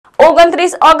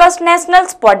29 August national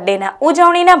sport ડેના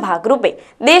ઉજવણીના ભાગરૂપે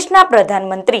દેશના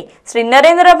પ્રધાનમંત્રી શ્રી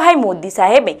નરેન્દ્રભાઈ મોદી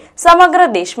સાહેબે સમગ્ર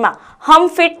દેશમાં હમ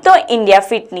ફિટ તો ઇન્ડિયા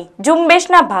ફિટની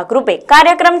ઝુંબેશના ભાગરૂપે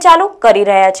કાર્યક્રમ ચાલુ કરી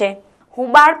રહ્યા છે।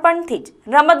 હું બાળપણથી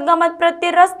જ રમતગમત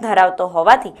પ્રત્યે રસ ધરાવતો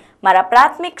હોવાથી મારા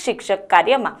પ્રાથમિક શિક્ષક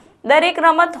કાર્યમાં દરેક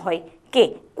રમત હોય કે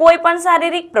કોઈ પણ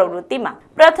શારીરિક પ્રવૃત્તિમાં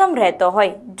પ્રથમ રહેતો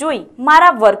હોય જોઈ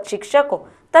મારા વર્ગ શિક્ષકો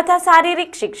તથા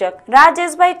શારીરિક શિક્ષક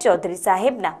રાજેશભાઈ ચૌધરી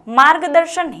સાહેબના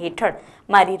માર્ગદર્શન હેઠળ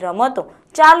મારી રમતો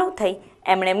ચાલુ થઈ।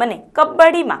 એમણે મને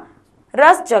કબડ્ડીમાં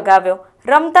રસ જગાવ્યો,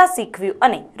 રમતા શીખવ્યું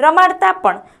અને રમાડતા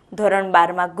પણ। ધોરણ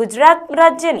 12માં ગુજરાત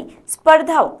રાજ્યની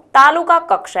સ્પર્ધાઓ તાલુકા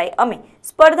કક્ષાએ અમે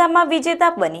સ્પર્ધામાં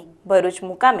વિજેતા બની ભરૂચ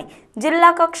મુકામે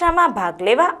જિલ્લા કક્ષામાં ભાગ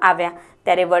લેવા આવ્યા।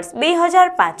 ત્યારે વર્ષ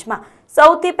 2005માં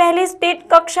સૌથી પહેલી સ્ટેટ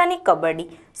કક્ષાની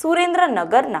કબડ્ડી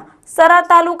સુરેન્દ્રનગરના સરા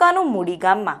તાલુકાનું મૂડી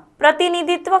ગામમાં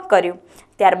પ્રતિનિધિત્વ કર્યું।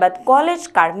 ત્યારબાદ કોલેજ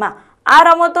કાળમાં આ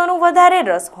રમતોનું વધારે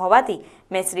રસ હોવાથી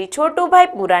મેં શ્રી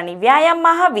છોટુભાઈ પુરાણી વ્યાયામ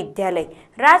મહાવિદ્યાલય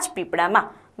રાજપીપળામાં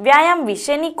વ્યાયામ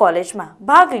વિશેની કોલેજમાં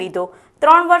ભાગ લીધો।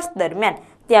 3 વર્ષ દરમિયાન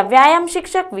ત્યાં વ્યાયામ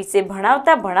શિક્ષક વિશે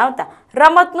ભણાવતા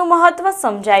રમતનું મહત્વ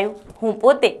સમજાયું। હું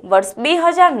પોતે વર્ષ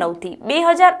 2009થી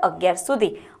 2011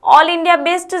 સુધી ઓલ ઇન્ડિયા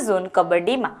બેસ્ટ ઝોન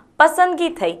કબડ્ડીમાં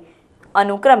પસંદગી થઈ।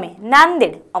 અનુક્રમે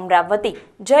નાંદેડ, અમરાવતી,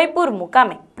 જયપુર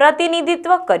મુકામે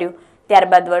પ્રતિનિધિત્વ કર્યું।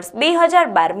 ત્યારબાદ વર્ષ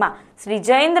 2012માં શ્રી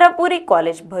જયેન્દ્રપુરી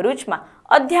કોલેજ ભરૂચમાં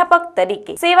અધ્યાપક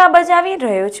તરીકે સેવા બજાવી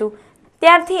રહ્યો છું।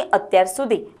 ત્યારથી અત્યાર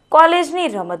સુધી કોલેજની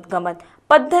રમતગમત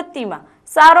પદ્ધતિમાં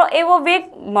સારો એવો વેગ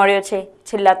મળ્યો છે।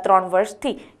 છેલ્લા 3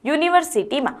 વર્ષથી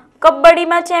યુનિવર્સિટીમાં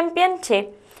કબડ્ડીમાં ચેમ્પિયન છે।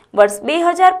 વર્ષ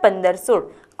 2015-16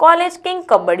 કોલેજ કિંગ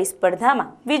કબડ્ડી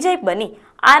સ્પર્ધામાં વિજય બની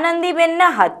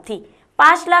આનંદીબેનના હાથથી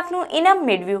 5 લાખનું ઇનામ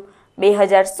મેળવ્યું।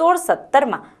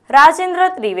 2016-17માં રાજેન્દ્ર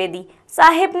ત્રિવેદી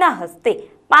સાહેબના હસ્તે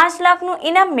 5 લાખનું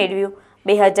ઇનામ મેળવ્યું।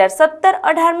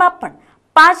 2017-18માં પણ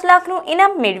 5 લાખનું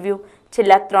ઇનામ મેળવ્યું।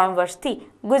 છેલ્લા 3 વર્ષથી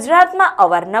ગુજરાતમાં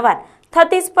અવારનવાર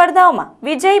થતી સ્પર્ધાઓમાં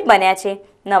વિજયી બન્યા છે।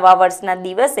 નવા વર્ષના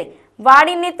દિવસે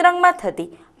વાડી નેત્રંગમાં થતી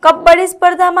કબડ્ડી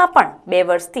સ્પર્ધામાં પણ 2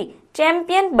 વર્ષથી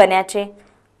ચેમ્પિયન બન્યા છે।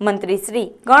 મંત્રી શ્રી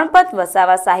ગણપત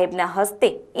વસાવા સાહેબના હસ્તે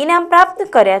ઇનામ પ્રાપ્ત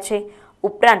કર્યા છે।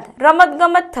 ઉપરાંત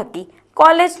રમતગમત થકી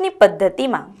કોલેજની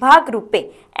પદ્ધતિમાં ભાગરૂપે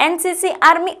એનસીસી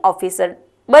આર્મી ઓફિસર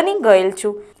બની ગયેલ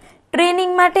છું।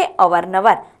 ટ્રેનિંગ માટે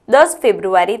અવારનવાર 10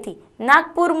 ફેબ્રુઆરીથી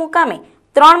નાગપુર મુકામે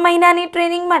 3 મહિનાની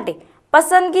ટ્રેનિંગ માટે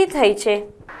પસંદગી થઈ છે।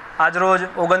 આજરોજ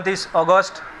 29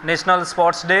 ઓગસ્ટ નેશનલ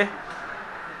સ્પોર્ટ્સ ડે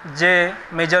જે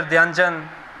મેજર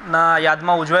ધ્યાનચંદના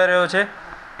યાદમાં ઉજવાઈ રહ્યો છે।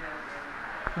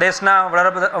 દેશના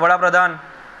વડાપ્રધાન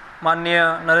માનનીય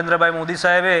નરેન્દ્રભાઈ મોદી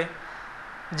સાહેબે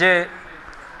જે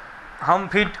હમ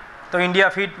ફિટ તો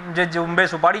ઇન્ડિયા ફિટ જે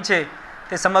ઝુંબેશ ઉપાડી છે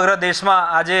તે સમગ્ર દેશમાં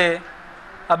આજે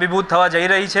અભિભૂત થવા જઈ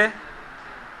રહી છે।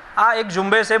 આ એક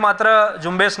ઝુંબેશ એ માત્ર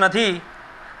ઝુંબેશ નથી,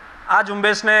 આ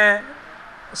ઝુંબેશને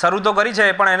શરૂ તો કરી છે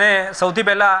પણ એને સૌથી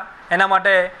પહેલાં એના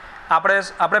માટે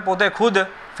આપણે પોતે ખુદ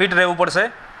ફિટ રહેવું પડશે।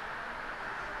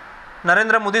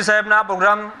 નરેન્દ્ર મોદી સાહેબના આ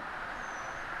પ્રોગ્રામ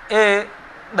એ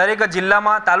દરેક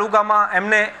જિલ્લામાં તાલુકામાં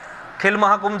એમને ખેલ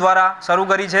મહાકુંભ દ્વારા શરૂ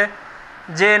કરી છે,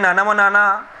 જે નાનામાં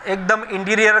નાના એકદમ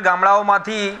ઇન્ટિરિયર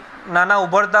ગામડાઓમાંથી નાના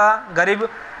ઉભરતા ગરીબ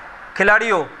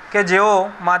ખેલાડીઓ કે જેઓ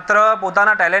માત્ર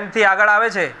પોતાના ટેલેન્ટથી આગળ આવે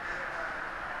છે,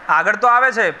 આગળ તો આવે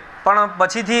છે પણ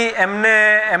પછીથી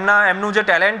એમનું જે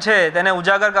ટેલેન્ટ છે તેને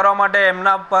ઉજાગર કરવા માટે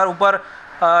એમના ઉપર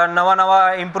નવા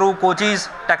ઇમ્પ્રૂવ કોચિસ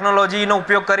ટેકનોલોજીનો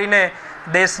ઉપયોગ કરીને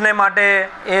દેશને માટે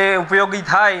એ ઉપયોગી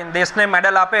થાય, દેશને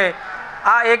મેડલ આપે।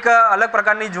 આ એક અલગ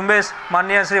પ્રકારની ઝુંબેશ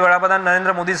માનનીય શ્રી વડાપ્રધાન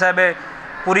નરેન્દ્ર મોદી સાહેબે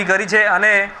પૂરી કરી છે।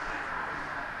 અને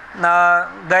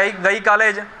ગઈકાલે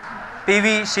જ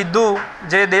પીવી સિદ્ધુ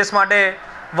જે દેશ માટે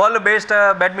world best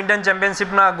badminton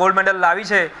ચેમ્પિયનશિપના gold medal લાવી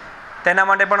છે તેના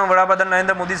માટે પણ વડાપ્રધાન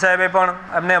નરેન્દ્ર મોદી સાહેબે પણ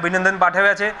એમને અભિનંદન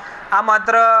પાઠવ્યા છે। આ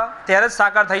માત્ર ત્યારે જ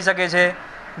સાકાર થઈ શકે છે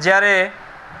જ્યારે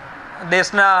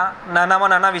દેશના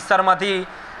નાનામાં નાના વિસ્તારમાંથી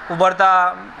ઉભરતા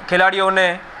ખેલાડીઓને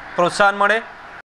પ્રોત્સાહન મળે।